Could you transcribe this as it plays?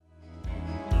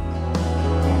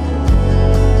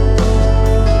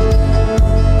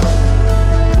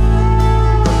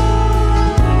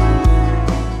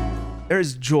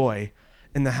is joy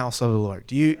in the house of the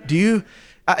Lord?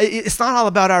 It's not all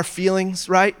about our feelings,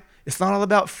 right? It's not all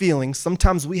about feelings.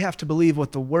 Sometimes we have to believe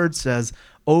what the word says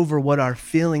over what our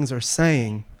feelings are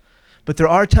saying. But there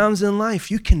are times in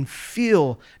life you can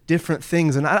feel different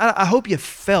things. And I hope you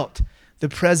felt the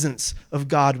presence of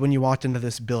God when you walked into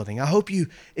this building. I hope you've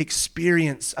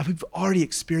already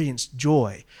experienced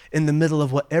joy in the middle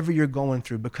of whatever you're going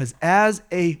through, because as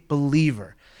a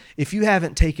believer, if you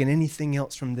haven't taken anything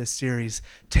else from this series,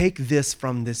 take this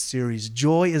from this series.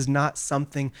 Joy is not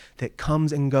something that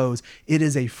comes and goes. It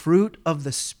is a fruit of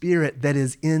the Spirit that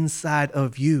is inside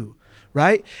of you,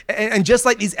 right? And just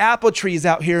like these apple trees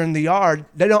out here in the yard,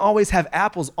 they don't always have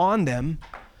apples on them,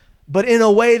 but in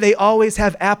a way, they always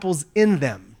have apples in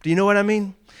them. Do you know what I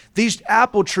mean? These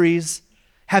apple trees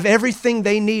have everything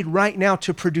they need right now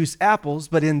to produce apples,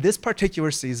 but in this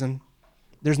particular season,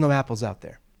 there's no apples out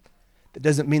there. That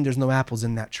doesn't mean there's no apples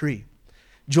in that tree.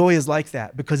 Joy is like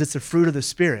that because it's a fruit of the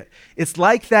Spirit. It's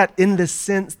like that in the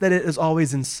sense that it is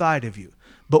always inside of you.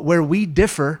 But where we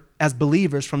differ as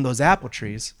believers from those apple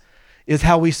trees is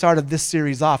how we started this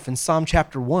series off. In Psalm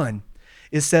chapter 1,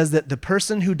 it says that the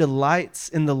person who delights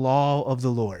in the law of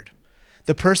the Lord,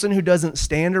 the person who doesn't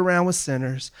stand around with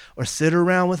sinners or sit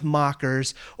around with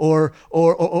mockers or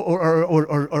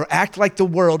act like the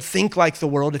world, think like the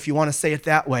world, if you want to say it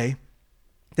that way,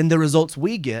 then the results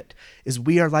we get is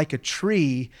we are like a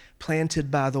tree planted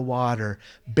by the water,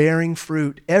 bearing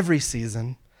fruit every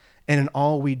season, and in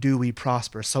all we do, we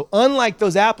prosper. So unlike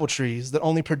those apple trees that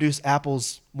only produce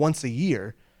apples once a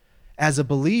year, as a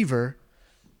believer,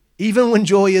 even when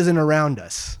joy isn't around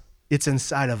us, it's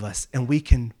inside of us, and we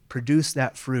can produce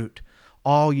that fruit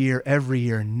all year, every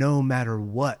year, no matter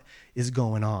what is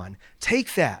going on.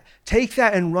 Take that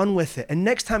and run with it. And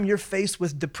next time you're faced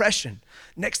with depression,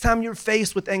 next time you're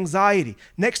faced with anxiety,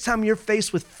 next time you're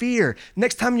faced with fear,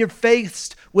 next time you're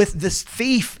faced with this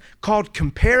thief called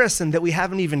comparison that we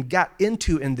haven't even got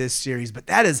into in this series, but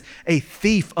that is a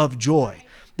thief of joy.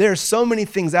 There are so many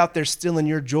things out there stealing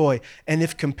your joy. And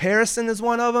if comparison is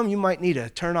one of them, you might need to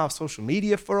turn off social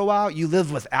media for a while. You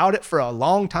live without it for a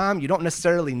long time. You don't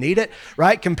necessarily need it,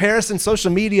 right? Comparison,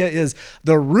 social media is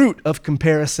the root of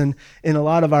comparison in a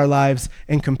lot of our lives.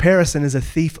 And comparison is a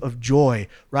thief of joy,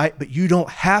 right? But you don't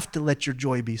have to let your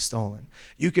joy be stolen.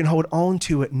 You can hold on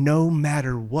to it no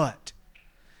matter what.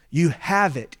 You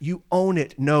have it. You own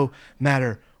it no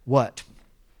matter what.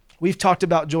 We've talked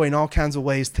about joy in all kinds of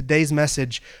ways. Today's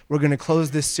message, we're going to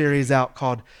close this series out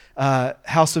called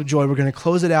House of Joy. We're going to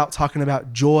close it out talking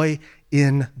about joy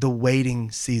in the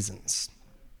waiting seasons.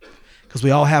 Because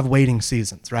we all have waiting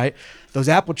seasons, right? Those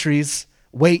apple trees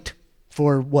wait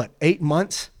for 8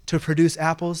 months to produce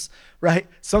apples, right?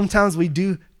 Sometimes we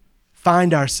do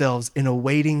find ourselves in a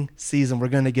waiting season. We're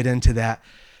going to get into that.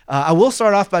 I will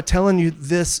start off by telling you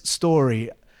this story.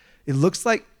 It looks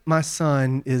like my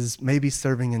son is maybe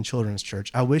serving in children's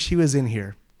church. I wish he was in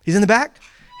here. He's in the back?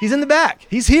 He's in the back.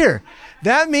 He's here.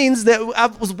 That means that I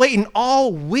was waiting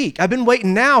all week. I've been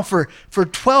waiting now for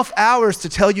 12 hours to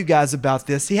tell you guys about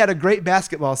this. He had a great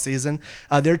basketball season.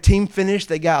 Their team finished.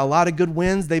 They got a lot of good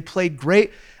wins. They played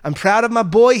great. I'm proud of my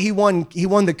boy. He won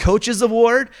the coach's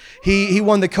award. He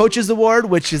won the coach's award,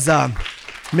 which is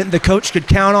meant the coach could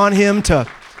count on him to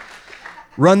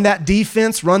run that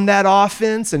defense, run that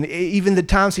offense, and even the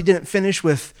times he didn't finish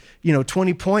with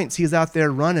 20 points, he's out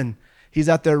there running. He's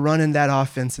out there running that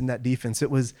offense and that defense.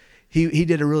 He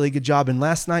did a really good job. And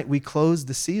last night we closed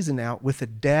the season out with a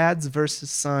dads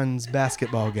versus sons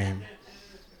basketball game.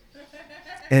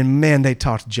 And man, they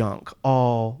talked junk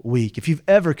all week. If you've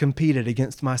ever competed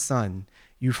against my son,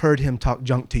 you've heard him talk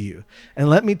junk to you. And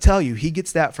let me tell you, he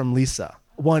gets that from Lisa,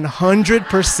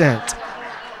 100%.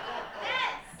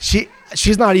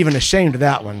 She's not even ashamed of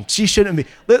that one. She shouldn't be.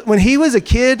 When he was a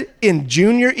kid in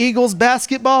junior Eagles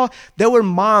basketball, there were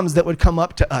moms that would come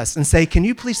up to us and say, "Can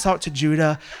you please talk to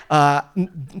Judah?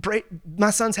 My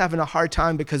son's having a hard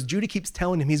time because Judah keeps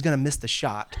telling him he's going to miss the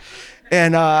shot."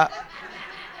 And I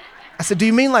said, "Do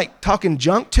you mean like talking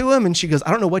junk to him?" And she goes,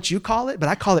 "I don't know what you call it, but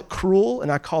I call it cruel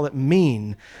and I call it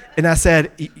mean." And I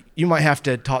said, "You might have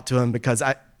to talk to him because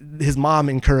his mom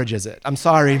encourages it. I'm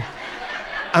sorry.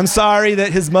 I'm sorry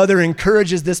that his mother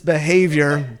encourages this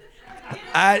behavior.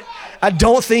 I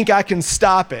don't think I can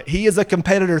stop it." He is a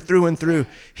competitor through and through.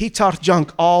 He talked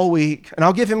junk all week, and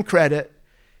I'll give him credit.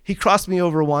 He crossed me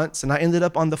over once, and I ended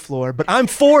up on the floor. But I'm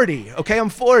 40, okay? I'm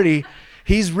 40.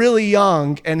 He's really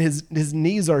young, and his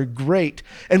knees are great.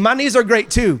 And my knees are great,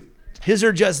 too. His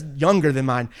are just younger than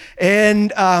mine.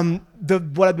 And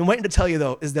what I've been waiting to tell you,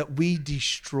 though, is that we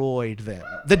destroyed them.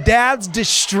 The dads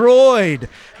destroyed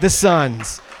the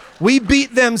sons. We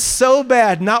beat them so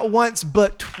bad, not once,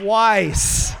 but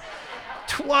twice.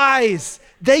 Twice.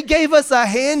 They gave us a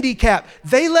handicap.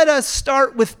 They let us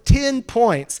start with 10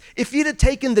 points. If you'd have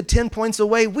taken the 10 points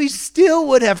away, we still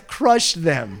would have crushed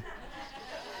them.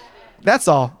 That's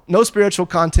all. No spiritual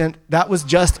content. That was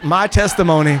just my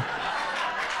testimony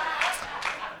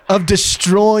of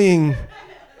destroying.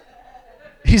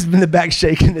 He's in the back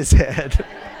shaking his head.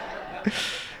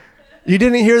 You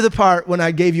didn't hear the part when I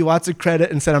gave you lots of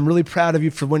credit and said, I'm really proud of you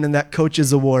for winning that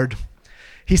coach's award.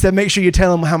 He said, make sure you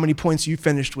tell him how many points you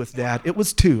finished with, Dad. It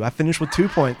was 2. I finished with 2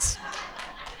 points,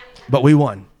 but we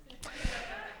won.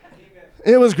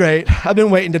 It was great. I've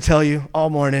been waiting to tell you all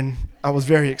morning. I was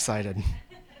very excited.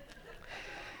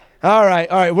 All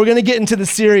right. We're going to get into the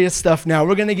serious stuff now.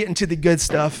 We're going to get into the good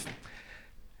stuff.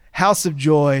 House of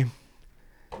Joy.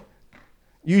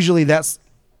 Usually that's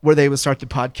where they would start the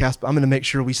podcast, but I'm going to make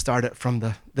sure we start it from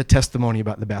the testimony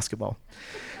about the basketball.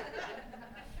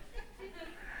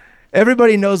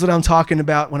 Everybody knows what I'm talking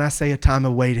about when I say a time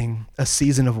of waiting, a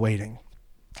season of waiting.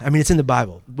 I mean, it's in the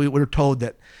Bible. We're told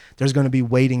that there's going to be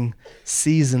waiting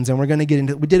seasons, and we're going to get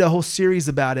into it. We did a whole series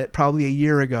about it probably a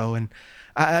year ago, and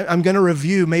I'm going to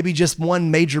review maybe just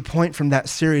one major point from that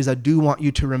series I do want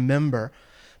you to remember.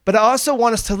 But I also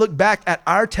want us to look back at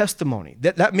our testimony.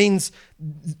 That means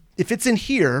if it's in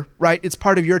here, right, it's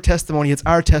part of your testimony, it's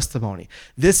our testimony.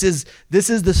 This is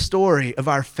the story of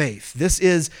our faith. This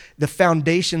is the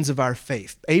foundations of our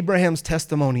faith. Abraham's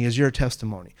testimony is your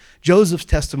testimony. Joseph's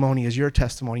testimony is your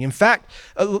testimony. In fact,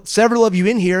 several of you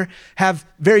in here have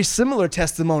very similar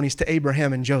testimonies to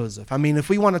Abraham and Joseph. I mean, if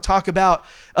we want to talk about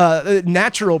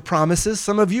natural promises,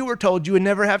 some of you were told you would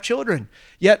never have children.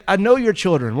 Yet I know your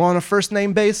children. We're on a first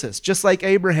name basis. Just like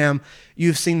Abraham,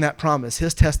 you've seen that promise.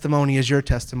 His testimony is your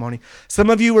testimony. Some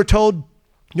of you were told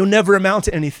you'll never amount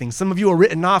to anything. Some of you were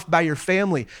written off by your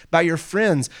family, by your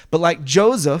friends. But like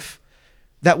Joseph,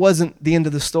 that wasn't the end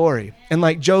of the story. And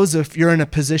like Joseph, you're in a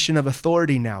position of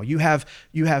authority now. You have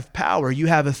power, you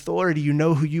have authority, you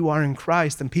know who you are in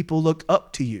Christ, and people look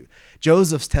up to you.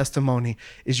 Joseph's testimony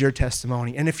is your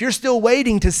testimony. And if you're still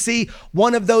waiting to see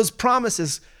one of those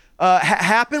promises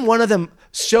happen, one of them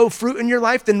show fruit in your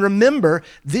life, then remember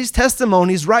these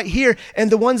testimonies right here,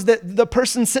 and the ones that the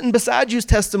person sitting beside you's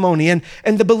testimony, and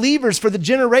the believers for the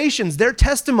generations, their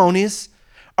testimonies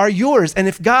are yours. And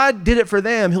if God did it for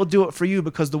them, he'll do it for you,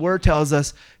 because the word tells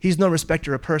us he's no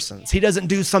respecter of persons. He doesn't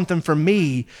do something for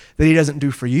me that he doesn't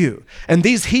do for you. And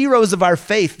these heroes of our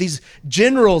faith, these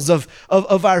generals of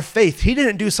our faith, he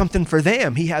didn't do something for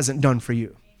them he hasn't done for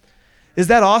you. Is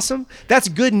that awesome? That's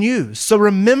good news. So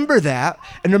remember that,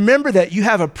 and remember that you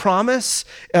have a promise.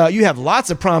 You have lots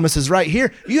of promises right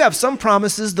here. You have some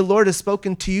promises the Lord has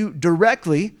spoken to you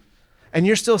directly, and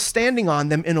you're still standing on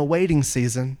them in a waiting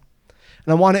season.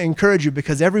 And I want to encourage you,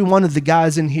 because every one of the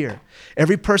guys in here,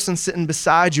 every person sitting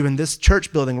beside you in this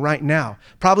church building right now,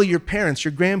 probably your parents,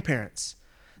 your grandparents,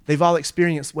 they've all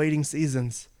experienced waiting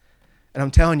seasons. And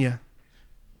I'm telling you,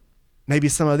 maybe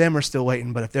some of them are still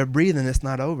waiting, but if they're breathing, it's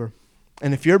not over.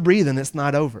 And if you're breathing, it's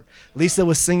not over. Lisa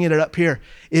was singing it up here.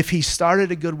 If he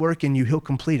started a good work in you, he'll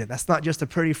complete it. That's not just a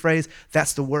pretty phrase.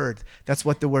 That's the word. That's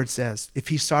what the word says. If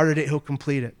he started it, he'll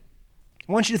complete it.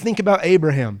 I want you to think about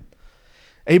Abraham.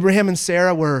 Abraham and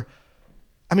Sarah were,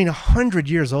 100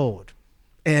 years old,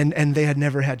 and they had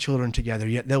never had children together,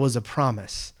 yet there was a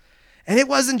promise. And it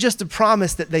wasn't just a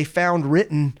promise that they found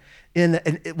written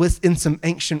in some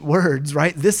ancient words,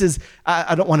 right? This is,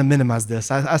 I don't want to minimize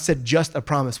this. I said just a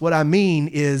promise. What I mean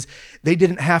is they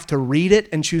didn't have to read it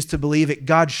and choose to believe it.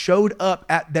 God showed up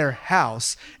at their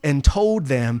house and told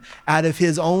them out of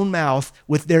his own mouth,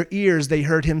 with their ears, they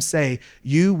heard him say,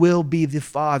 you will be the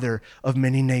father of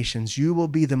many nations. You will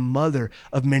be the mother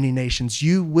of many nations.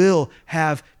 You will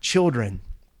have children.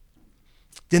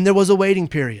 Then there was a waiting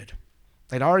period.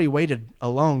 They'd already waited a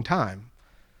long time,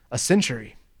 a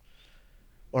century.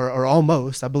 Or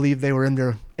almost. I believe they were in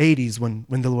their 80s when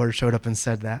the Lord showed up and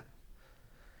said that.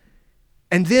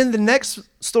 And then the next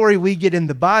story we get in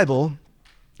the Bible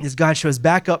is God shows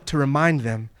back up to remind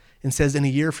them and says, in a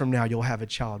year from now, you'll have a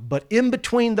child. But in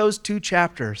between those two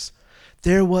chapters,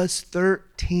 there was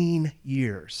 13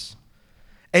 years.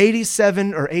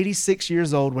 87 or 86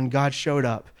 years old when God showed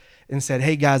up and said,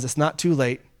 hey guys, it's not too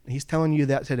late. He's telling you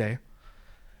that today.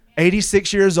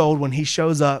 86 years old when he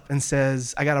shows up and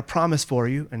says, I got a promise for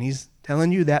you, and he's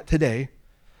telling you that today.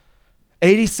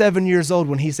 87 years old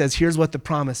when he says, here's what the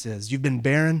promise is. You've been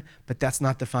barren, but that's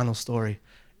not the final story.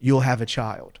 You'll have a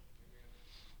child.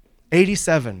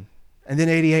 87, and then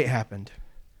 88 happened.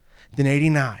 Then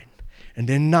 89, and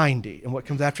then 90, and what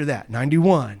comes after that?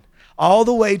 91, all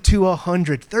the way to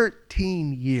 100,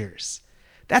 13 years.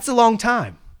 That's a long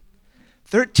time.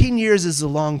 13 years is a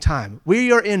long time.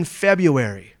 We are in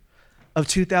February of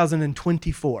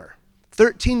 2024.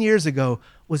 13 years ago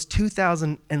was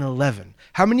 2011.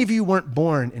 How many of you weren't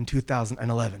born in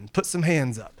 2011? Put some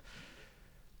hands up.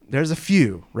 There's a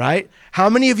few, right? How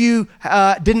many of you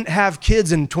didn't have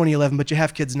kids in 2011, but you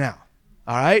have kids now?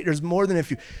 All right, there's more than a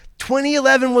few.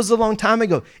 2011 was a long time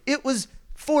ago. It was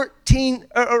 13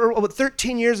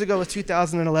 years ago was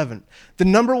 2011. The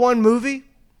number one movie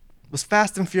was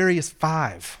Fast and Furious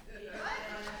 5.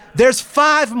 There's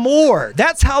 5 more.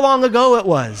 That's how long ago it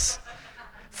was.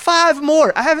 5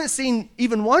 more. I haven't seen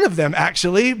even one of them,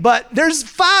 actually, but there's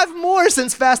 5 more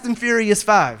since Fast and Furious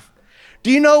 5.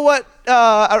 Do you know what?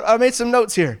 I made some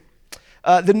notes here.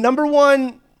 The number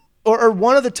one, or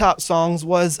one of the top songs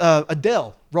was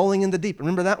Adele, Rolling in the Deep.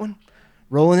 Remember that one?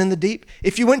 Rolling in the Deep.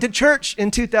 If you went to church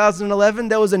in 2011,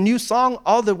 there was a new song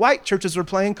all the white churches were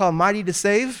playing called Mighty to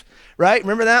Save, right?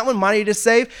 Remember that one, Mighty to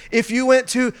Save? If you went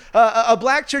to a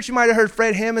black church, you might have heard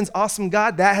Fred Hammond's Awesome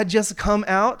God. That had just come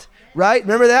out, right?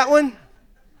 Remember that one?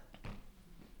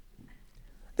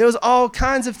 There was all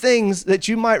kinds of things that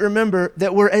you might remember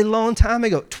that were a long time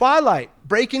ago. Twilight,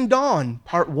 Breaking Dawn,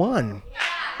 Part 1.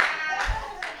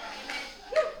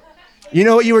 You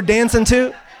know what you were dancing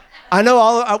to? I know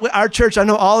our church, I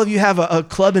know all of you have a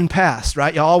club and past,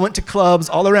 right? You all went to clubs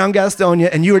all around Gastonia,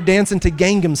 and you were dancing to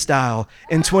Gangnam Style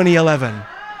in 2011.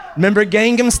 Remember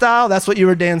Gangnam Style? That's what you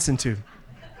were dancing to.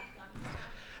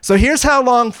 So here's how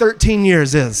long 13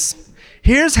 years is.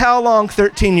 Here's how long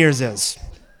 13 years is.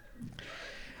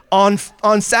 On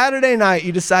Saturday night,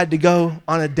 you decided to go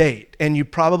on a date, and you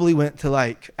probably went to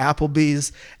like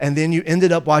Applebee's, and then you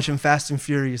ended up watching Fast and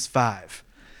Furious 5.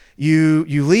 You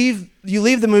leave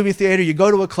the movie theater, you go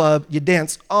to a club, you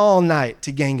dance all night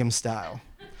to Gangnam Style.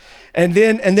 And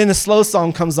then a slow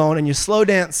song comes on, and you slow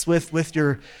dance to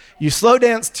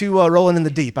Rolling in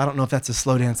the Deep. I don't know if that's a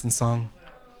slow dancing song.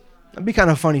 That'd be kind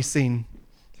of a funny scene.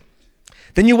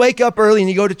 Then you wake up early and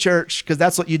you go to church, because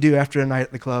that's what you do after a night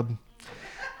at the club.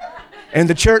 And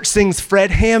the church sings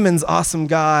Fred Hammond's Awesome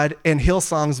God and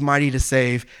Hillsong's Mighty to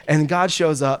Save. And God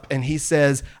shows up and he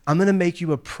says, I'm going to make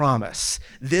you a promise.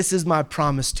 This is my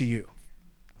promise to you.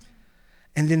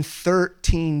 And then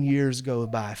 13 years go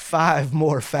by. 5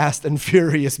 more Fast and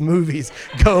Furious movies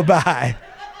go by.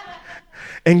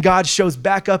 And God shows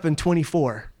back up in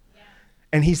 24.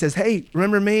 And he says, hey,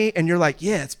 remember me? And you're like,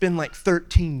 yeah, it's been like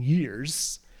 13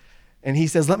 years. And he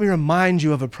says, let me remind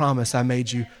you of a promise I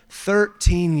made you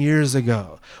 13 years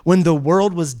ago when the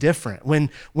world was different,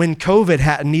 when COVID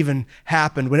hadn't even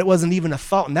happened, when it wasn't even a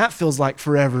thought, and that feels like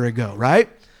forever ago, right?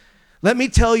 Let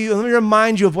me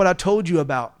remind you of what I told you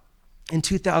about in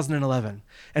 2011.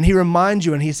 And he reminds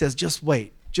you and he says, just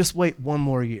wait one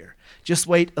more year. Just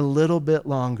wait a little bit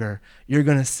longer. You're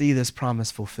going to see this promise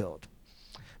fulfilled.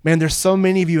 Man, there's so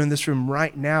many of you in this room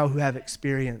right now who have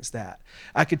experienced that.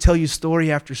 I could tell you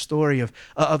story after story of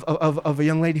a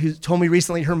young lady who told me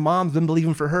recently her mom's been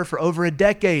believing for her for over a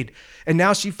decade. And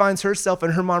now she finds herself,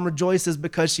 and her mom rejoices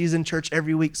because she's in church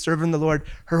every week serving the Lord.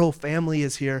 Her whole family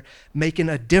is here making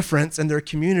a difference in their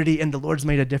community, and the Lord's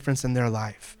made a difference in their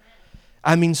life.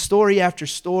 I mean, story after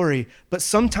story, but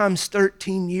sometimes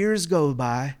 13 years go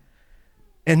by,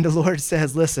 and the Lord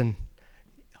says, listen,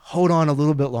 hold on a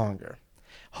little bit longer.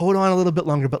 Hold on a little bit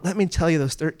longer, but let me tell you,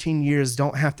 those 13 years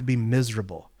don't have to be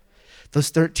miserable. Those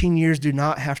 13 years do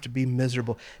not have to be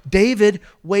miserable. David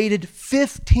waited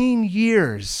 15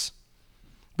 years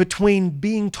between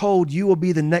being told you will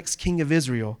be the next king of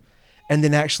Israel and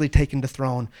then actually taking the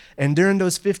throne. And during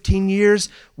those 15 years,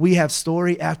 we have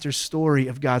story after story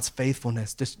of God's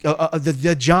faithfulness.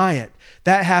 The giant,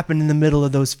 that happened in the middle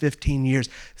of those 15 years.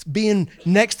 Being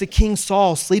next to King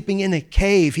Saul, sleeping in a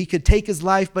cave. He could take his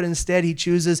life, but instead he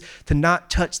chooses to not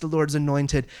touch the Lord's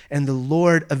anointed, and the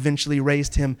Lord eventually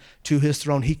raised him to his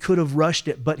throne. He could have rushed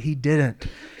it, but he didn't.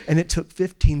 And it took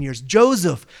 15 years.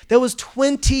 Joseph, there was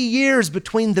 20 years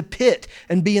between the pit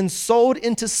and being sold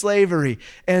into slavery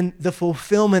and the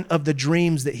fulfillment of the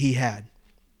dreams that he had.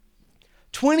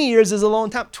 20 years is a long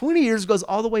time. 20 years goes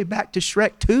all the way back to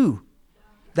Shrek 2.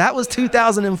 That was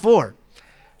 2004.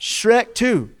 Shrek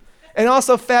 2. And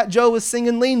also Fat Joe was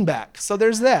singing Lean Back. So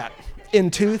there's that in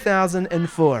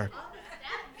 2004.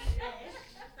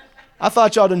 I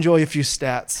thought y'all'd enjoy a few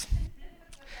stats.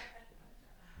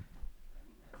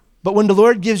 But when the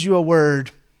Lord gives you a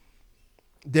word,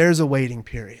 there's a waiting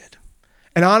period.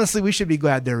 And honestly, we should be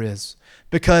glad there is.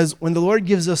 Because when the Lord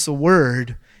gives us a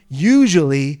word,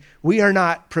 usually we are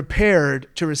not prepared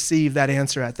to receive that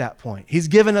answer at that point. He's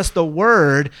given us the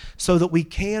word so that we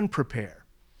can prepare.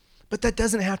 But that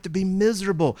doesn't have to be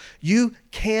miserable. You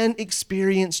can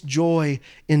experience joy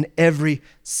in every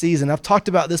season. I've talked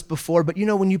about this before, but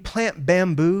when you plant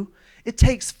bamboo, it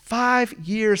takes 5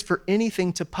 years for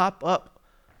anything to pop up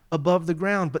above the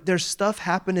ground. But there's stuff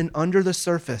happening under the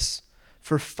surface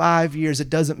for 5 years. It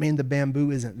doesn't mean the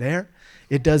bamboo isn't there.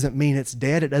 It doesn't mean it's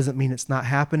dead. It doesn't mean it's not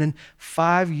happening.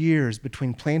 5 years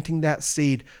between planting that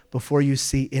seed before you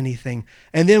see anything.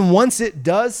 And then once it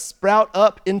does sprout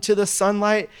up into the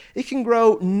sunlight, it can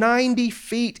grow 90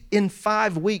 feet in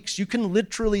 5 weeks. You can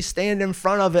literally stand in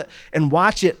front of it and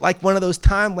watch it like one of those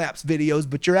time-lapse videos,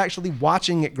 but you're actually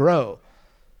watching it grow.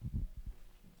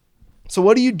 So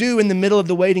what do you do in the middle of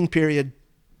the waiting period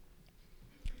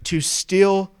to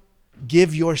still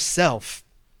give yourself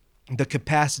the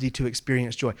capacity to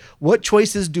experience joy? What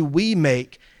choices do we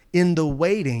make in the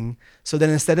waiting so that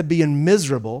instead of being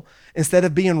miserable, instead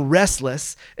of being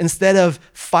restless, instead of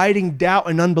fighting doubt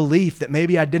and unbelief that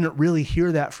maybe I didn't really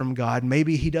hear that from God,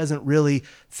 maybe he doesn't really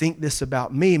think this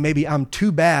about me, maybe I'm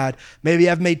too bad, maybe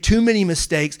I've made too many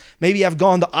mistakes, maybe I've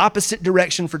gone the opposite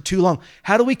direction for too long.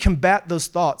 How do we combat those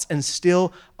thoughts and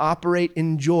still operate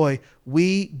in joy?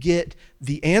 We get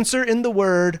the answer in the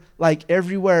Word, like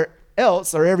everywhere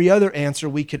else or every other answer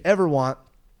we could ever want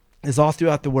is all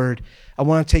throughout the Word. I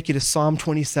want to take you to Psalm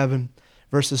 27,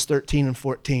 verses 13 and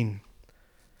 14.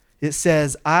 It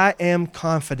says, I am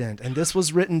confident, and this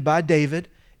was written by David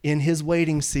in his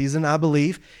waiting season, I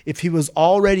believe. If he was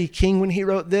already king when he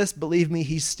wrote this, believe me,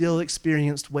 he still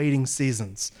experienced waiting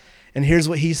seasons. And here's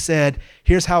what he said.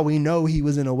 Here's how we know he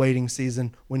was in a waiting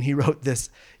season when he wrote this.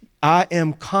 I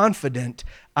am confident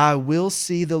I will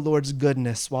see the Lord's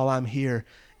goodness while I'm here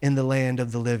in the land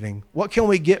of the living. What can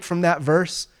we get from that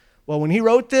verse? Well, when he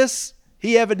wrote this,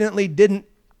 he evidently didn't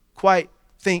quite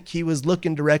think he was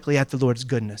looking directly at the Lord's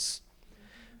goodness.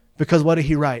 Because what did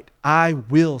he write? I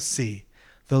will see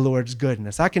the Lord's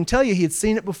goodness. I can tell you he had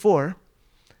seen it before,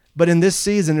 but in this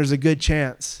season, there's a good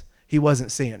chance he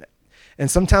wasn't seeing it. And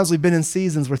sometimes we've been in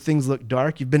seasons where things look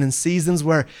dark. You've been in seasons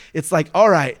where it's like, all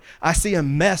right, I see a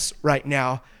mess right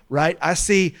now, right? I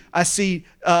see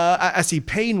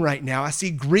pain right now. I see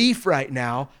grief right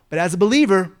now. But as a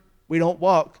believer, we don't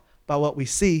walk by what we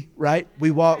see, right?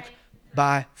 We walk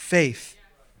by faith.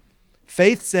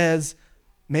 Faith says,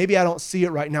 maybe I don't see it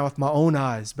right now with my own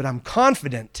eyes, but I'm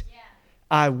confident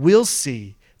I will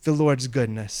see the Lord's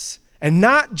goodness. And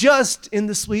not just in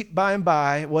the sweet by and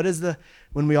by.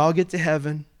 When we all get to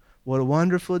heaven, what a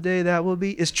wonderful day that will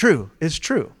be. It's true. It's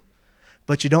true.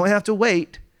 But you don't have to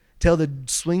wait till the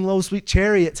swing low sweet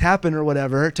chariots happen or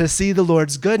whatever to see the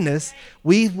Lord's goodness.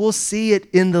 We will see it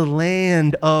in the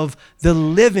land of the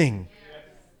living.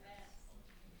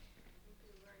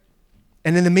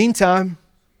 And in the meantime,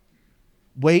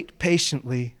 wait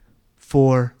patiently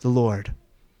for the Lord.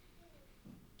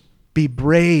 Be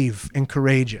brave and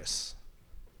courageous.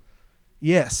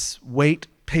 Yes, wait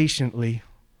patiently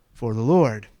for the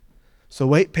Lord. So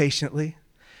wait patiently.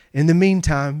 In the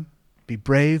meantime, be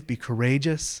brave, be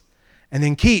courageous, and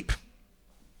then keep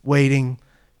waiting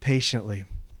patiently.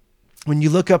 When you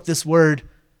look up this word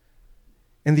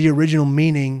in the original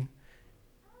meaning,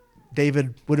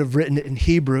 David would have written it in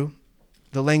Hebrew,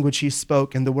 the language he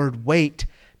spoke, and the word wait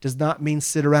does not mean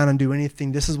sit around and do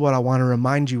anything. This is what I want to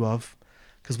remind you of,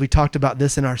 because we talked about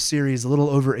this in our series a little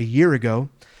over a year ago.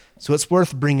 So it's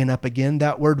worth bringing up again.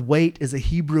 That word wait is a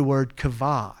Hebrew word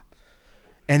kavah,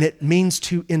 and it means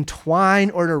to entwine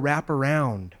or to wrap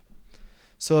around.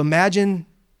 So imagine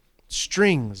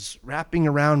strings wrapping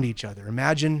around each other.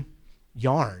 Imagine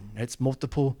yarn. It's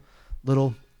multiple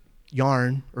little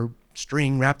yarn or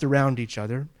string wrapped around each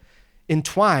other.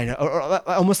 Entwine, or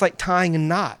almost like tying a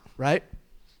knot, right?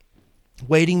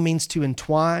 Waiting means to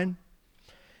entwine.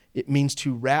 It means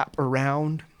to wrap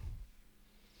around.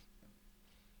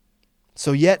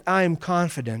 So yet I am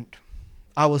confident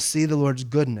I will see the Lord's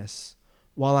goodness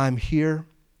while I'm here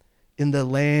in the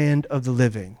land of the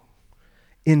living.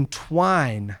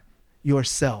 Entwine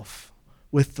yourself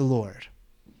with the Lord.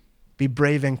 Be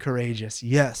brave and courageous.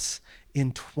 Yes,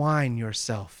 entwine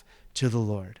yourself to the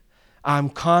Lord. I'm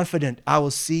confident I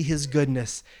will see his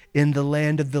goodness in the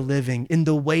land of the living, in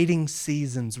the waiting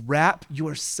seasons. Wrap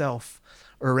yourself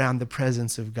around the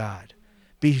presence of God.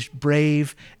 Be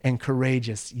brave and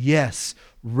courageous. Yes,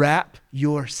 wrap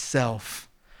yourself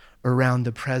around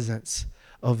the presence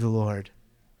of the Lord.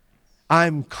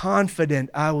 I'm confident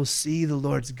I will see the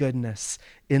Lord's goodness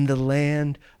in the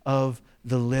land of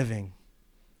the living.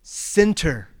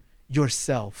 Center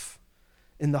yourself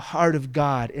in the heart of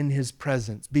God, in his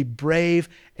presence. Be brave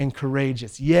and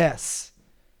courageous. Yes,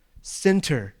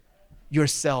 center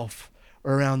yourself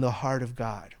around the heart of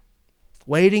God.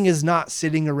 Waiting is not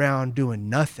sitting around doing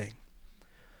nothing.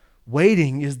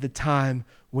 Waiting is the time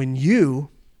when you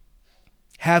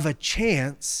have a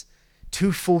chance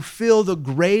to fulfill the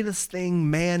greatest thing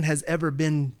man has ever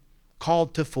been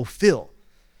called to fulfill.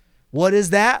 What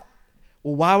is that?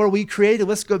 Well, why were we created?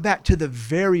 Let's go back to the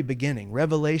very beginning.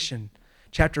 Revelation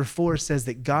chapter 4 says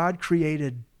that God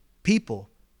created people,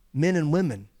 men and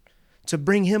women, to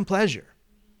bring him pleasure.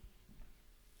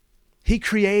 He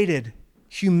created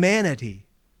humanity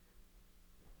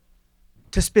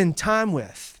to spend time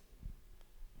with.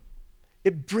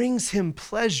 It brings him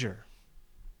pleasure.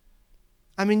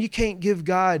 I mean, you can't give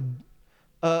God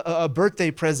a birthday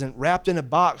present wrapped in a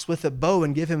box with a bow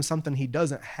and give him something he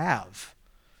doesn't have.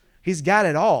 He's got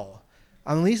it all.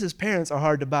 At least his parents are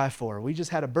hard to buy for. We just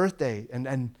had a birthday,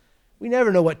 and we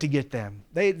never know what to get them.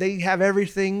 They have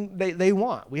everything they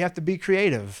want. We have to be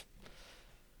creative.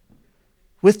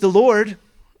 With the Lord,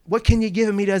 what can you give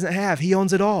him he doesn't have? He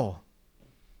owns it all.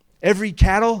 Every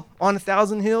cattle on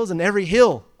 1,000 hills and every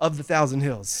hill of the 1,000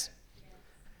 hills.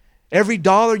 Every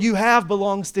dollar you have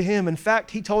belongs to him. In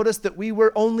fact, he told us that we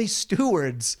were only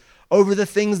stewards over the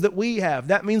things that we have.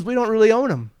 That means we don't really own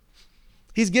them.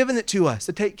 He's given it to us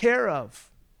to take care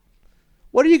of.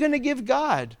 What are you going to give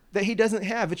God that he doesn't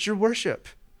have? It's your worship.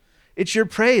 It's your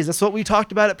praise. That's what we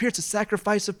talked about up here. It's a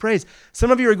sacrifice of praise.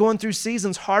 Some of you are going through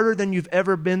seasons harder than you've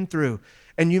ever been through.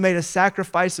 And you made a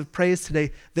sacrifice of praise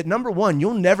today that, number one,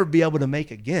 you'll never be able to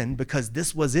make again, because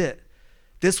this was it.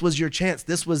 This was your chance.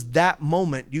 This was that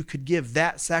moment you could give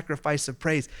that sacrifice of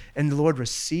praise. And the Lord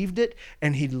received it,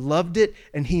 and he loved it,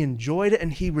 and he enjoyed it,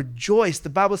 and he rejoiced. The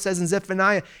Bible says in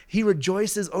Zephaniah, he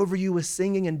rejoices over you with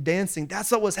singing and dancing.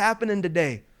 That's what was happening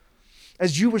today.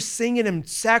 As you were singing and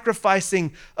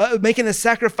sacrificing, making a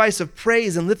sacrifice of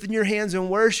praise and lifting your hands in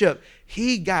worship,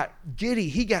 he got giddy.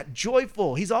 He got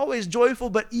joyful. He's always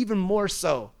joyful, but even more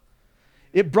so.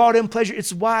 It brought him pleasure.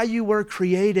 It's why you were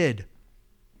created.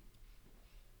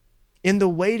 In the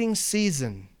waiting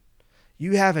season,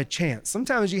 you have a chance.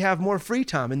 Sometimes you have more free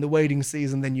time in the waiting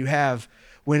season than you have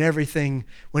when everything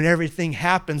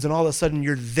happens and all of a sudden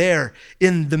you're there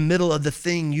in the middle of the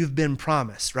thing you've been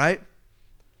promised, right?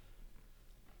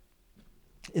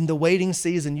 In the waiting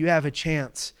season, you have a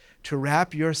chance to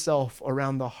wrap yourself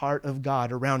around the heart of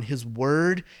God, around his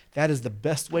word. That is the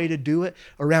best way to do it.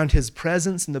 Around his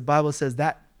presence. And the Bible says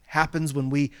that happens when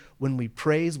we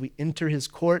praise. We enter his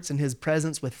courts and his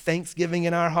presence with thanksgiving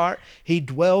in our heart. He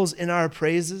dwells in our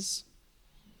praises.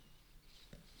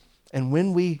 And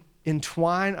when we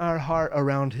entwine our heart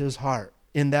around his heart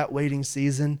in that waiting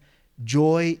season,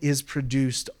 joy is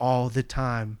produced all the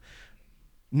time.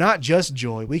 Not just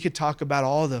joy. We could talk about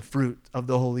all the fruit of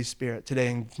the Holy Spirit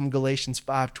today from Galatians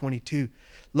 5:22.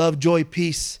 Love, joy,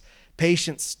 peace,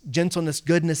 patience, gentleness,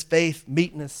 goodness, faith,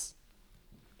 meekness,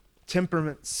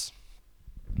 temperaments.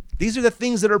 These are the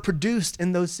things that are produced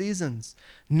in those seasons.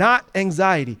 Not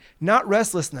anxiety, not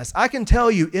restlessness. I can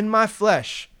tell you in my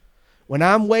flesh, when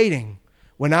I'm waiting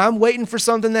for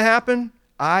something to happen,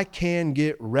 I can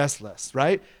get restless,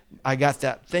 right? I got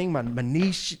that thing, my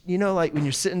knee, like when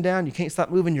you're sitting down, you can't stop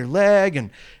moving your leg.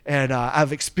 And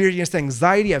I've experienced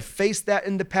anxiety. I've faced that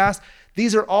in the past.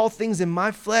 These are all things in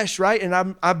my flesh, right?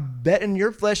 And I bet in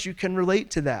your flesh you can relate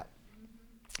to that.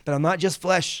 But I'm not just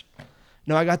flesh.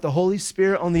 No, I got the Holy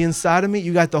Spirit on the inside of me.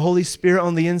 You got the Holy Spirit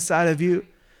on the inside of you.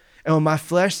 And when my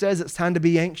flesh says it's time to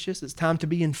be anxious, it's time to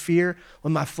be in fear,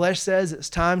 when my flesh says it's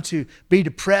time to be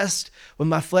depressed, when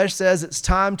my flesh says it's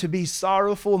time to be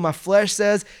sorrowful, when my flesh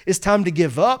says it's time to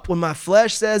give up, when my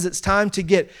flesh says it's time to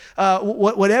get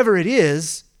whatever it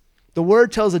is, the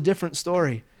word tells a different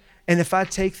story. And if I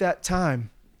take that time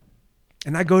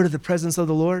and I go to the presence of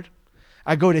the Lord,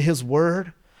 I go to his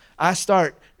word, I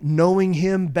start knowing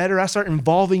him better, I start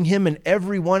involving him in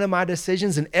every one of my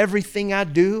decisions and everything I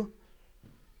do,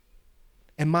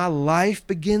 and my life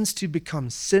begins to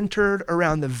become centered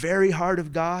around the very heart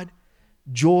of God,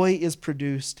 joy is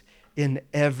produced in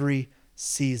every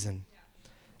season.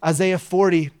 Isaiah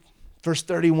 40, verse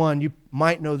 31, you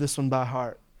might know this one by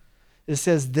heart. It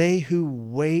says, they who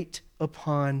wait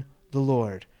upon the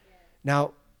Lord.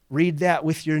 Now, read that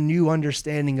with your new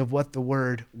understanding of what the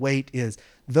word wait is.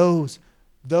 They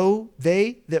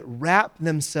that wrap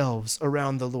themselves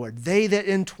around the Lord, they that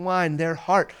entwine their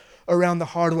heart around the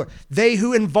heart of the Lord, they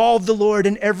who involve the Lord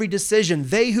in every decision,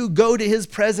 they who go to his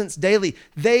presence daily,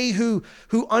 they who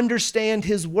understand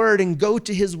his word and go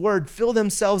to his word, fill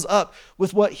themselves up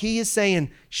with what he is saying,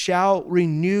 shall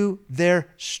renew their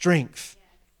strength.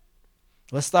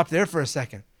 Let's stop there for a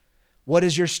second. What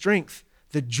is your strength?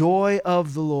 The joy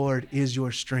of the Lord is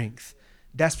your strength.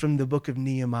 That's from the book of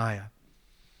Nehemiah.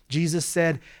 Jesus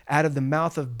said, out of the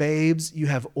mouth of babes, you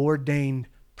have ordained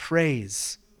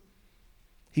praise.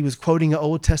 He was quoting an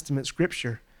Old Testament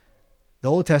scripture. The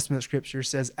Old Testament scripture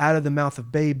says, out of the mouth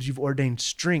of babes, you've ordained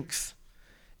strength.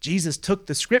 Jesus took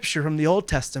the scripture from the Old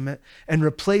Testament and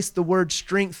replaced the word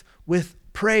strength with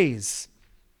praise.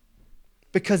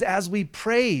 Because as we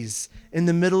praise in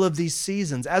the middle of these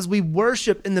seasons, as we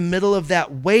worship in the middle of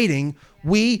that waiting,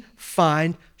 we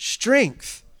find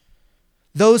strength.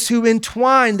 Those who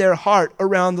entwine their heart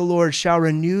around the Lord shall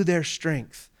renew their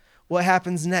strength. What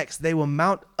happens next? They will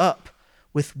mount up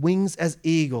with wings as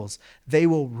eagles. They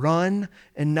will run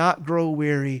and not grow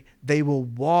weary. They will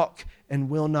walk and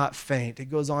will not faint. It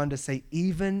goes on to say,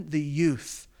 even the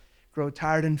youth grow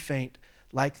tired and faint,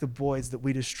 like the boys that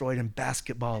we destroyed in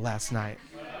basketball last night.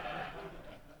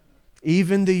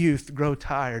 Even the youth grow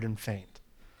tired and faint.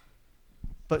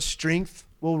 But strength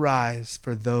will rise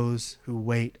for those who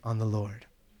wait on the Lord.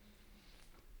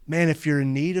 Man, if you're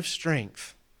in need of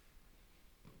strength,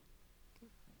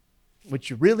 what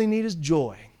you really need is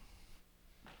joy.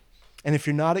 And if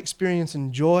you're not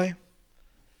experiencing joy,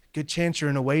 good chance you're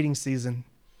in a waiting season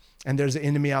and there's an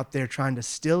enemy out there trying to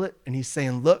steal it. And he's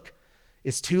saying, look,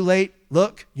 it's too late.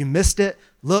 Look, you missed it.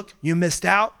 Look, you missed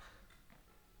out.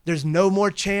 There's no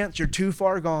more chance. You're too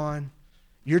far gone.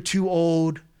 You're too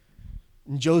old.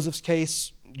 In Joseph's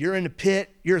case, you're in a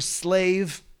pit. You're a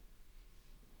slave.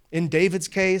 In David's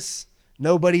case,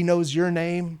 nobody knows your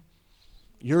name.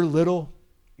 You're little.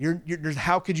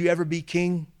 How could you ever be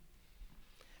king?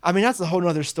 I mean, that's a whole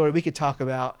other story we could talk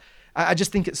about. I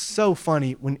just think it's so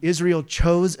funny. When Israel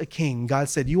chose a king, God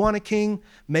said, you want a king?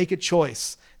 Make a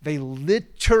choice. They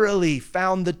literally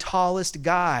found the tallest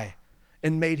guy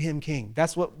and made him king.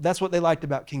 That's what they liked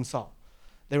about King Saul.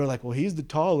 They were like, well, he's the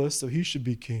tallest, so he should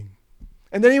be king.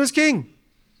 And then he was king.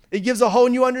 It gives a whole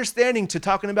new understanding to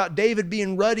talking about David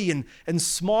being ruddy and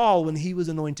small when he was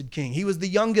anointed king. He was the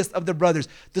youngest of the brothers,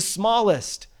 the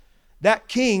smallest. That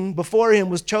king before him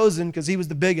was chosen because he was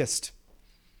the biggest.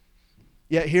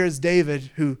 Yet here's David,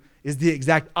 who is the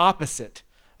exact opposite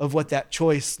of what that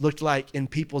choice looked like in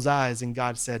people's eyes. And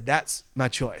God said, that's my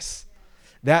choice.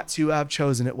 That's who I've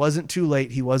chosen. It wasn't too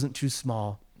late. He wasn't too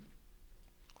small.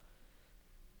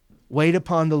 Wait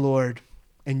upon the Lord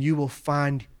and you will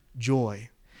find joy.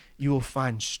 You will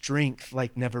find strength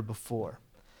like never before.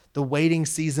 The waiting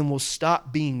season will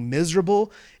stop being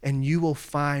miserable and you will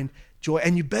find joy.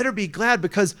 And you better be glad,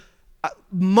 because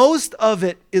most of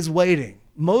it is waiting.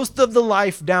 Most of the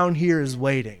life down here is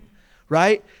waiting,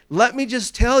 right? Let me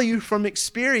just tell you from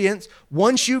experience,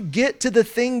 once you get to the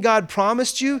thing God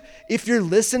promised you, if you're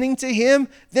listening to him,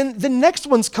 then the next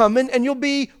one's coming and you'll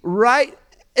be right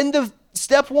in the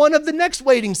step one of the next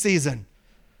waiting season.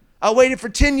 I waited for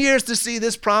 10 years to see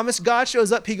this promise. God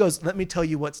shows up. He goes, let me tell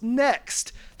you what's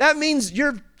next. That means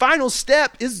your final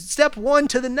step is step one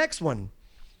to the next one.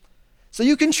 So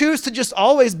you can choose to just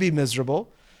always be miserable.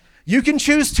 You can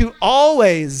choose to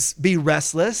always be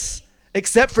restless,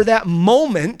 except for that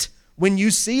moment when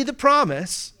you see the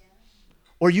promise,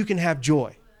 or you can have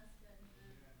joy.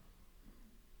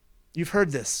 You've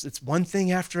heard this. It's one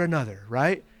thing after another,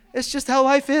 right? It's just how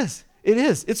life is. It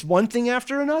is. It's one thing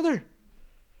after another.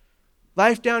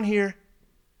 Life down here,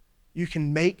 you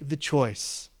can make the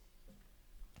choice.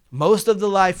 Most of the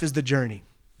life is the journey.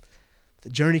 The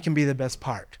journey can be the best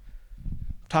part.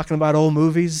 Talking about old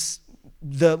movies,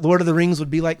 the Lord of the Rings would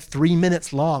be like 3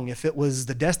 minutes long if it was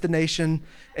the destination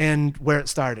and where it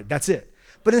started. That's it.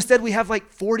 But instead we have like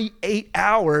 48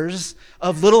 hours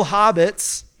of little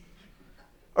hobbits.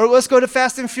 Or let's go to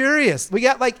Fast and Furious. We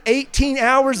got like 18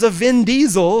 hours of Vin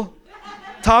Diesel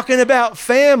talking about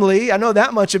family. I know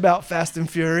that much about Fast and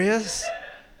Furious.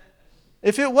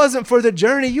 If it wasn't for the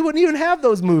journey, you wouldn't even have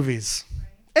those movies.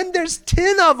 And there's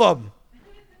 10 of them.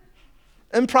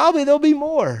 And probably there'll be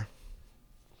more.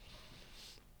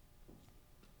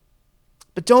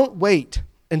 But don't wait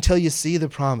until you see the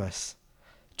promise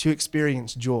to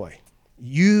experience joy.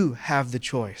 You have the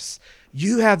choice.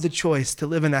 You have the choice to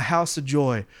live in a house of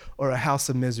joy or a house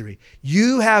of misery.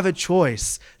 You have a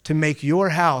choice to make your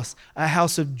house a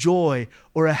house of joy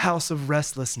or a house of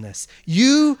restlessness.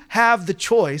 You have the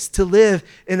choice to live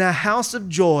in a house of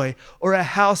joy or a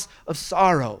house of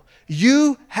sorrow.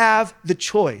 You have the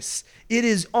choice. It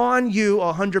is on you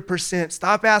 100%.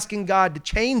 Stop asking God to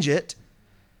change it.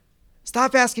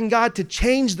 Stop asking God to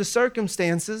change the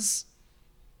circumstances.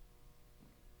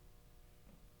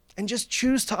 And just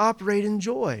choose to operate in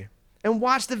joy. And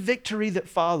watch the victory that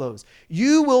follows.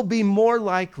 You will be more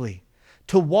likely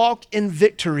to walk in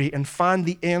victory and find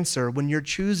the answer when you're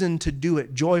choosing to do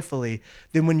it joyfully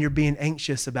than when you're being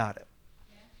anxious about it.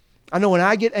 I know when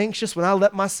I get anxious, when I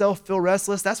let myself feel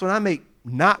restless, that's when I make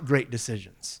not great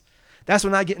decisions. That's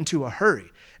when I get into a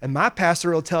hurry. And my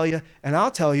pastor will tell you, and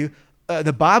I'll tell you,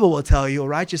 the Bible will tell you, a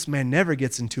righteous man never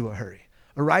gets into a hurry.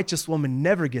 A righteous woman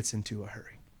never gets into a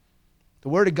hurry. The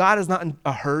Word of God is not in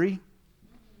a hurry.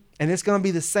 And it's going to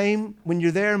be the same when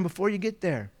you're there and before you get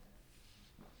there.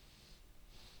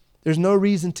 There's no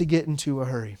reason to get into a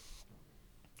hurry.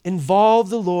 Involve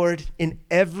the Lord in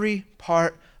every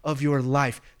part of your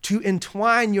life. To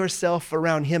entwine yourself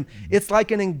around Him. It's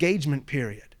like an engagement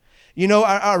period. You know,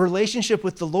 our relationship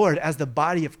with the Lord as the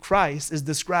body of Christ is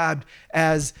described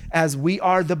as we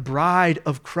are the bride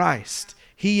of Christ.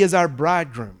 He is our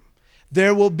bridegroom.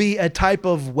 There will be a type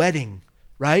of wedding,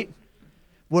 right?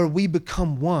 Where we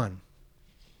become one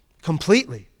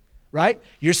completely, right?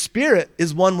 Your spirit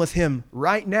is one with Him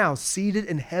right now, seated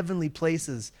in heavenly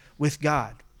places with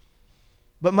God.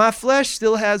 But my flesh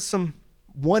still has some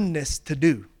oneness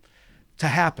to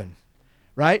happen,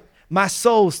 right? My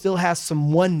soul still has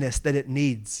some oneness that it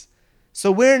needs. So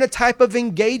we're in a type of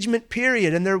engagement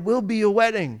period, and there will be a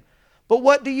wedding. But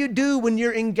what do you do when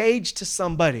you're engaged to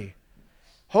somebody?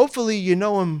 Hopefully you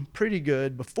know them pretty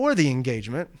good before the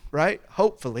engagement, right?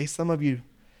 Hopefully. Some of you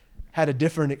had a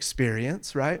different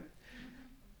experience, right?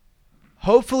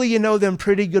 Hopefully you know them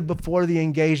pretty good before the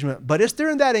engagement. But it's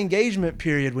during that engagement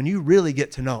period when you really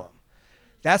get to know them.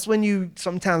 That's when you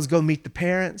sometimes go meet the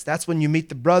parents. That's when you meet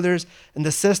the brothers and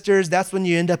the sisters. That's when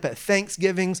you end up at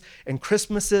Thanksgivings and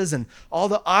Christmases and all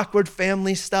the awkward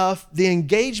family stuff. The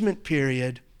engagement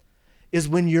period is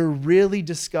when you're really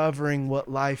discovering what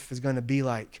life is going to be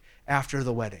like after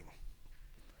the wedding.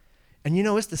 And you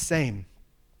know, it's the same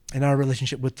in our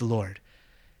relationship with the Lord.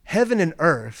 Heaven and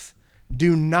earth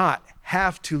do not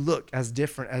have to look as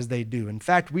different as they do. In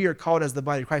fact, we are called as the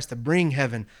body of Christ to bring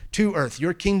heaven to earth.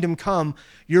 Your kingdom come,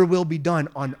 your will be done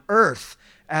on earth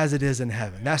as it is in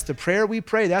heaven. That's the prayer we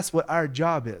pray. That's what our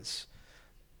job is.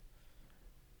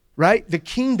 Right? The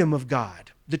kingdom of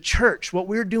God, the church, what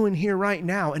we're doing here right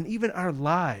now, and even our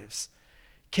lives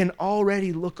can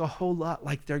already look a whole lot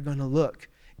like they're going to look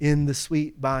in the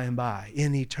sweet by and by,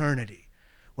 in eternity.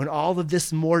 When all of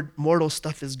this mortal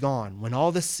stuff is gone, when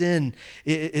all the sin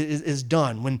is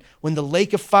done, when the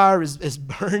lake of fire is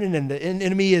burning and the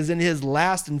enemy is in his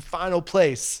last and final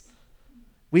place,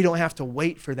 we don't have to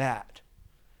wait for that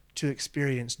to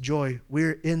experience joy.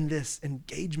 We're in this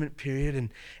engagement period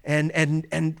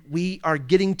and we are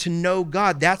getting to know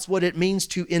God. That's what it means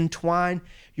to entwine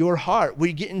your heart.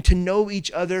 We're getting to know each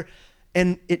other,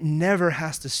 and it never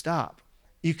has to stop.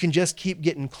 You can just keep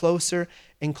getting closer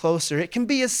and closer. It can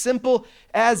be as simple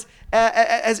as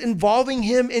involving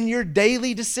Him in your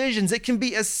daily decisions. It can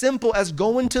be as simple as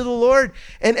going to the Lord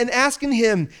and asking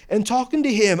Him and talking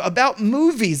to Him about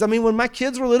movies. I mean, when my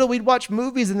kids were little, we'd watch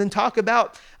movies and then talk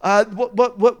about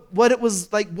what it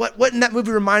was like, what in that movie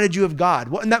reminded you of God,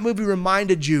 what in that movie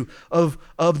reminded you of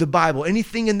the Bible,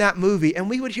 anything in that movie. And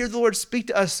we would hear the Lord speak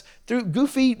to us through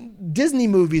goofy Disney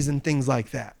movies and things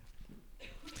like that.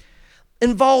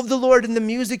 Involve the Lord in the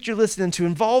music you're listening to.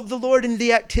 Involve the Lord in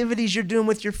the activities you're doing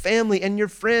with your family and your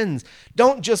friends.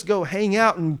 Don't just go hang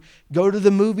out and go to the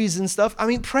movies and stuff. I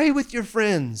mean, pray with your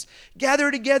friends.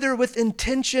 Gather together with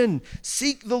intention.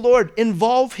 Seek the Lord.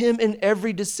 Involve Him in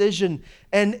every decision.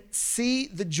 And see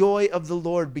the joy of the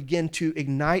Lord begin to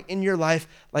ignite in your life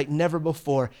like never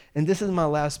before. And this is my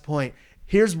last point.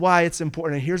 Here's why it's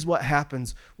important, and here's what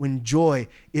happens when joy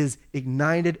is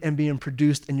ignited and being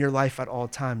produced in your life at all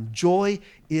times. Joy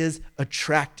is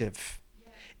attractive.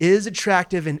 It is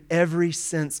attractive in every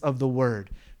sense of the word.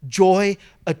 Joy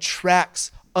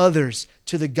attracts others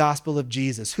to the gospel of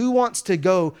Jesus. Who wants to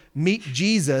go meet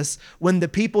Jesus when the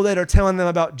people that are telling them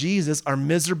about Jesus are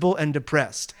miserable and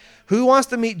depressed? Who wants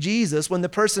to meet Jesus when the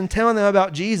person telling them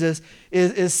about Jesus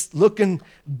is looking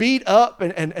beat up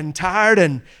and tired?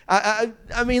 And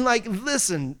I mean, like,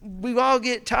 listen, we all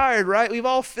get tired, right? We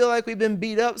all feel like we've been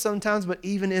beat up sometimes, but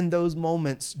even in those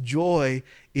moments, joy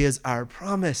is our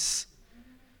promise.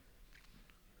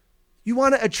 You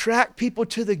want to attract people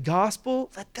to the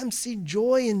gospel? Let them see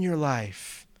joy in your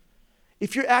life.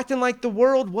 If you're acting like the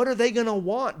world, what are they going to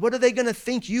want? What are they going to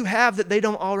think you have that they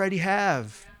don't already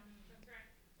have?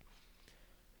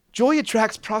 Joy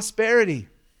attracts prosperity.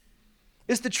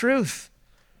 It's the truth,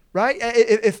 right?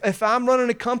 If I'm running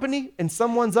a company and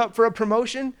someone's up for a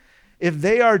promotion, if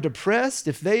they are depressed,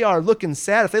 if they are looking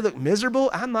sad, if they look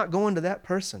miserable, I'm not going to that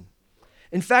person.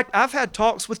 In fact, I've had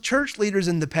talks with church leaders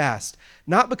in the past,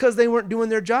 not because they weren't doing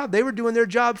their job. They were doing their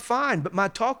job fine, but my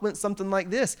talk went something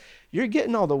like this. You're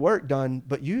getting all the work done,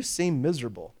 but you seem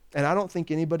miserable, and I don't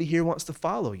think anybody here wants to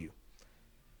follow you.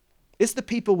 It's the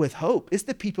people with hope. It's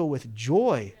the people with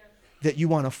joy that you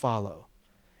want to follow.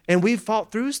 And we've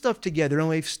fought through stuff together, and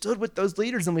we've stood with those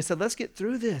leaders, and we said, let's get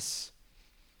through this.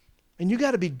 And you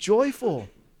got to be joyful.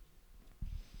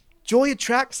 Joy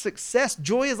attracts success.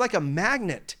 Joy is like a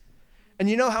magnet. And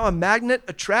you know how a magnet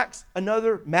attracts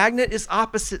another magnet? It's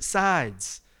opposite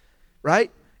sides,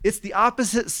 right? It's the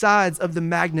opposite sides of the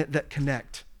magnet that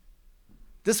connect.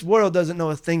 This world doesn't know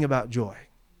a thing about joy.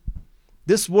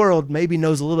 This world maybe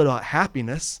knows a little bit about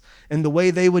happiness, and the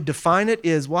way they would define it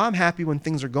is, well, I'm happy when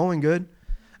things are going good.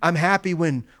 I'm happy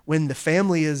when the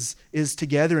family is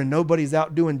together and nobody's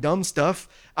out doing dumb stuff.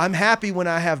 I'm happy when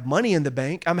I have money in the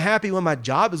bank. I'm happy when my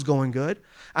job is going good.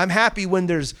 I'm happy when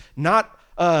there's not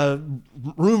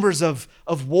rumors of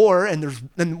war and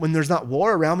when there's not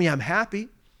war around me. I'm happy.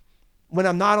 When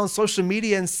I'm not on social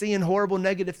media and seeing horrible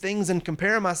negative things and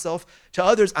comparing myself to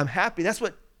others, I'm happy.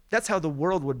 That's how the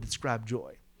world would describe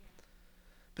joy.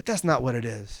 But that's not what it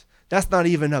is. That's not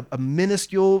even a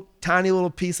minuscule, tiny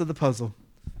little piece of the puzzle.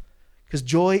 Because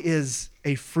joy is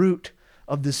a fruit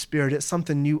of the Spirit. It's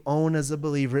something you own as a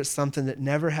believer. It's something that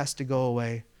never has to go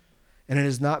away. And it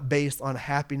is not based on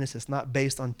happiness. It's not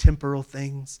based on temporal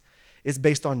things. It's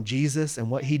based on Jesus and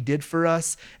what he did for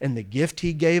us and the gift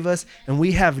he gave us. And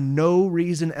we have no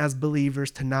reason as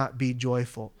believers to not be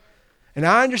joyful. And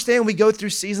I understand we go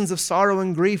through seasons of sorrow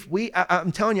and grief.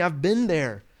 I'm telling you, I've been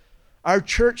there. Our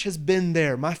church has been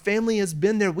there. My family has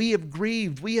been there. We have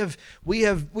grieved. We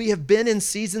have been in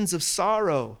seasons of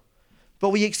sorrow. But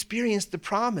we experienced the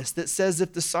promise that says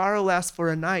if the sorrow lasts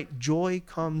for a night, joy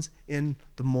comes in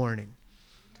the morning.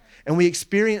 And we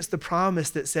experience the promise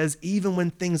that says even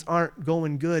when things aren't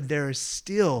going good, there's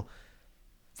still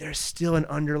an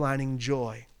underlining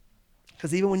joy.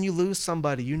 Because even when you lose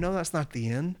somebody, you know that's not the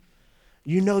end.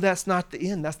 You know that's not the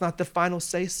end. That's not the final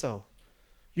say-so.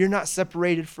 You're not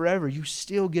separated forever. You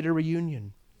still get a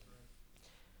reunion.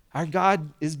 Our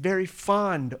God is very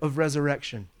fond of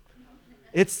resurrection.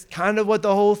 It's kind of what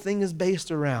the whole thing is based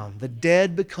around, the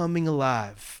dead becoming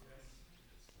alive.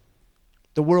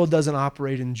 The world doesn't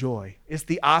operate in joy. It's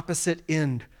the opposite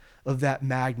end of that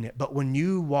magnet. But when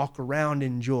you walk around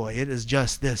in joy, it is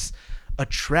just this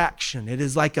attraction. It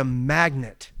is like a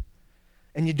magnet.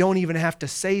 And you don't even have to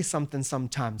say something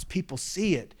sometimes. People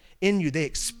see it in you. They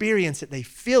experience it. They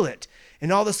feel it.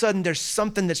 And all of a sudden, there's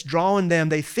something that's drawing them.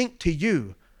 They think to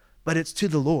you, but it's to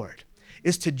the Lord.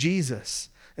 It's to Jesus.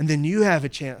 And then you have a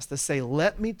chance to say,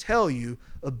 let me tell you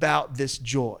about this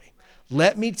joy.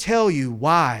 Let me tell you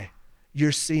why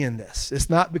you're seeing this. It's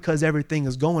not because everything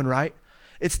is going right.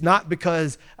 It's not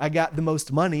because I got the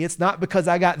most money. It's not because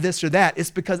I got this or that.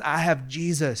 It's because I have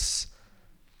Jesus.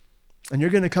 And you're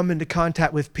going to come into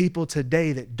contact with people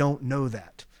today that don't know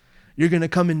that. You're going to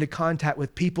come into contact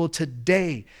with people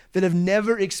today that have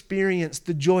never experienced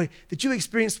the joy that you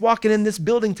experienced walking in this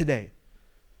building today.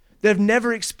 That have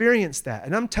never experienced that.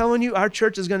 And I'm telling you, our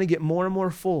church is going to get more and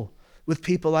more full with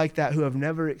people like that who have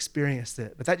never experienced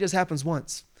it. But that just happens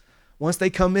once. Once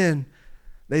they come in,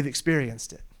 they've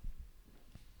experienced it.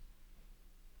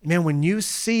 Man, when you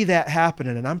see that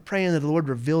happening, and I'm praying that the Lord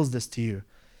reveals this to you,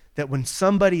 that when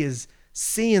somebody is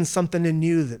seeing something in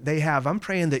you that they have, I'm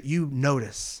praying that you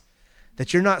notice,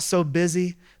 that you're not so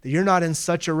busy, that you're not in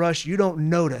such a rush, you don't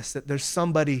notice that there's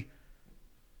somebody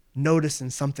noticing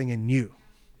something in you.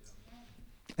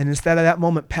 And instead of that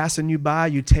moment passing you by,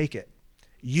 you take it.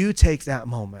 You take that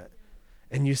moment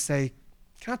and you say,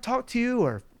 can I talk to you?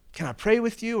 Or can I pray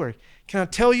with you? Or can I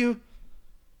tell you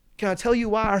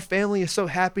why our family is so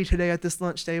happy today at this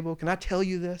lunch table? Can I tell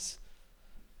you this?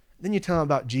 Then you tell them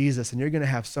about Jesus, and you're going to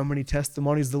have so many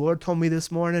testimonies. The Lord told me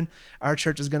this morning, our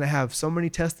church is going to have so many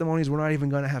testimonies, we're not even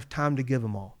going to have time to give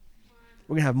them all.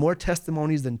 We're going to have more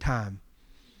testimonies than time.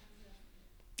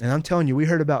 And I'm telling you, we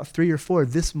heard about 3 or 4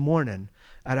 this morning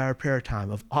at our prayer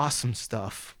time of awesome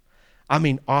stuff. I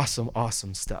mean, awesome,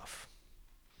 awesome stuff.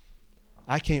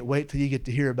 I can't wait till you get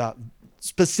to hear about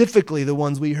specifically the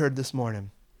ones we heard this morning.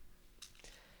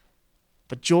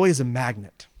 But joy is a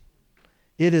magnet.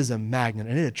 It is a magnet,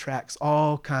 and it attracts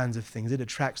all kinds of things. It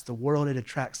attracts the world. It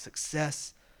attracts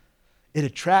success. It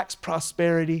attracts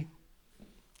prosperity.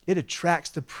 It attracts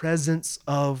the presence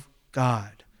of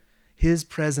God. His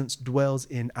presence dwells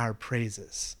in our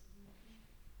praises.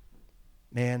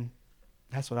 Man,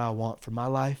 that's what I want for my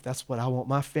life. That's what I want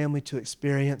my family to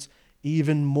experience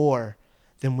even more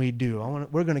than we do.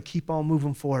 We're going to keep on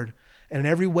moving forward. And in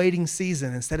every waiting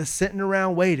season, instead of sitting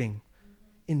around waiting,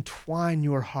 entwine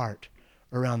your heart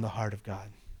around the heart of God.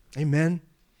 Amen.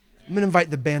 I'm going to invite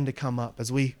the band to come up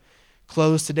as we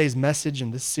close today's message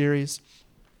in this series.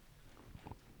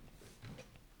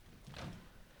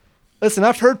 Listen,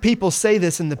 I've heard people say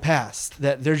this in the past,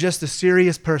 that they're just a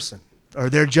serious person. or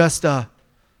they're just, I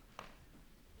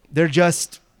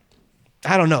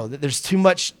don't know, there's too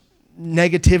much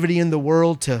negativity in the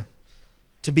world to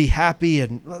be happy.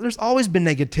 And there's always been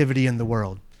negativity in the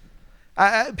world.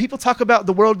 People talk about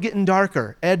the world getting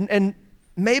darker, and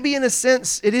maybe in a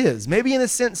sense it is. Maybe in a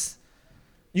sense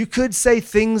you could say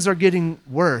things are getting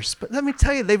worse, but let me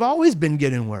tell you, they've always been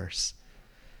getting worse.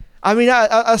 I mean,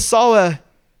 I saw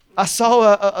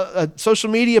a social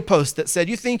media post that said,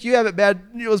 you think you have it bad?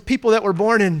 It was people that were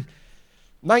born in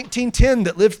 1910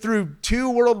 that lived through 2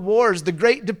 world wars, the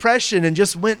Great Depression, and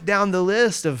just went down the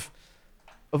list of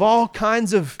all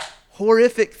kinds of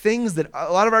horrific things that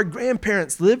a lot of our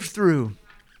grandparents lived through.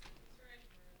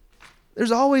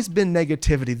 There's always been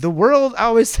negativity. The world, I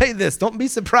always say this, don't be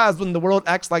surprised when the world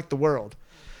acts like the world.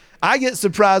 I get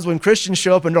surprised when Christians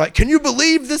show up and they're like, can you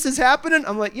believe this is happening?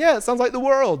 I'm like, yeah, it sounds like the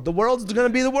world. The world's going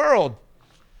to be the world.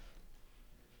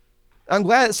 I'm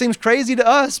glad it seems crazy to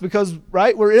us because,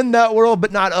 right, we're in that world,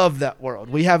 but not of that world.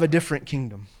 We have a different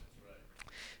kingdom.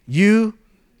 You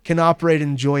can operate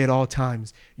in joy at all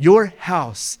times. Your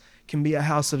house can be a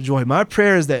house of joy. My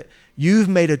prayer is that you've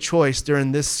made a choice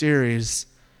during this series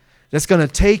that's going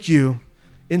to take you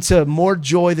into more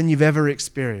joy than you've ever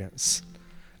experienced.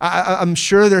 I'm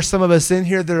sure there's some of us in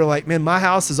here that are like, man, my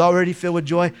house is already filled with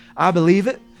joy. I believe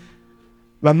it.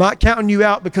 But I'm not counting you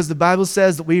out because the Bible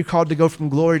says that we are called to go from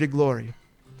glory to glory.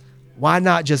 Why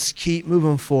not just keep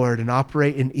moving forward and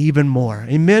operate in even more?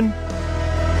 Amen.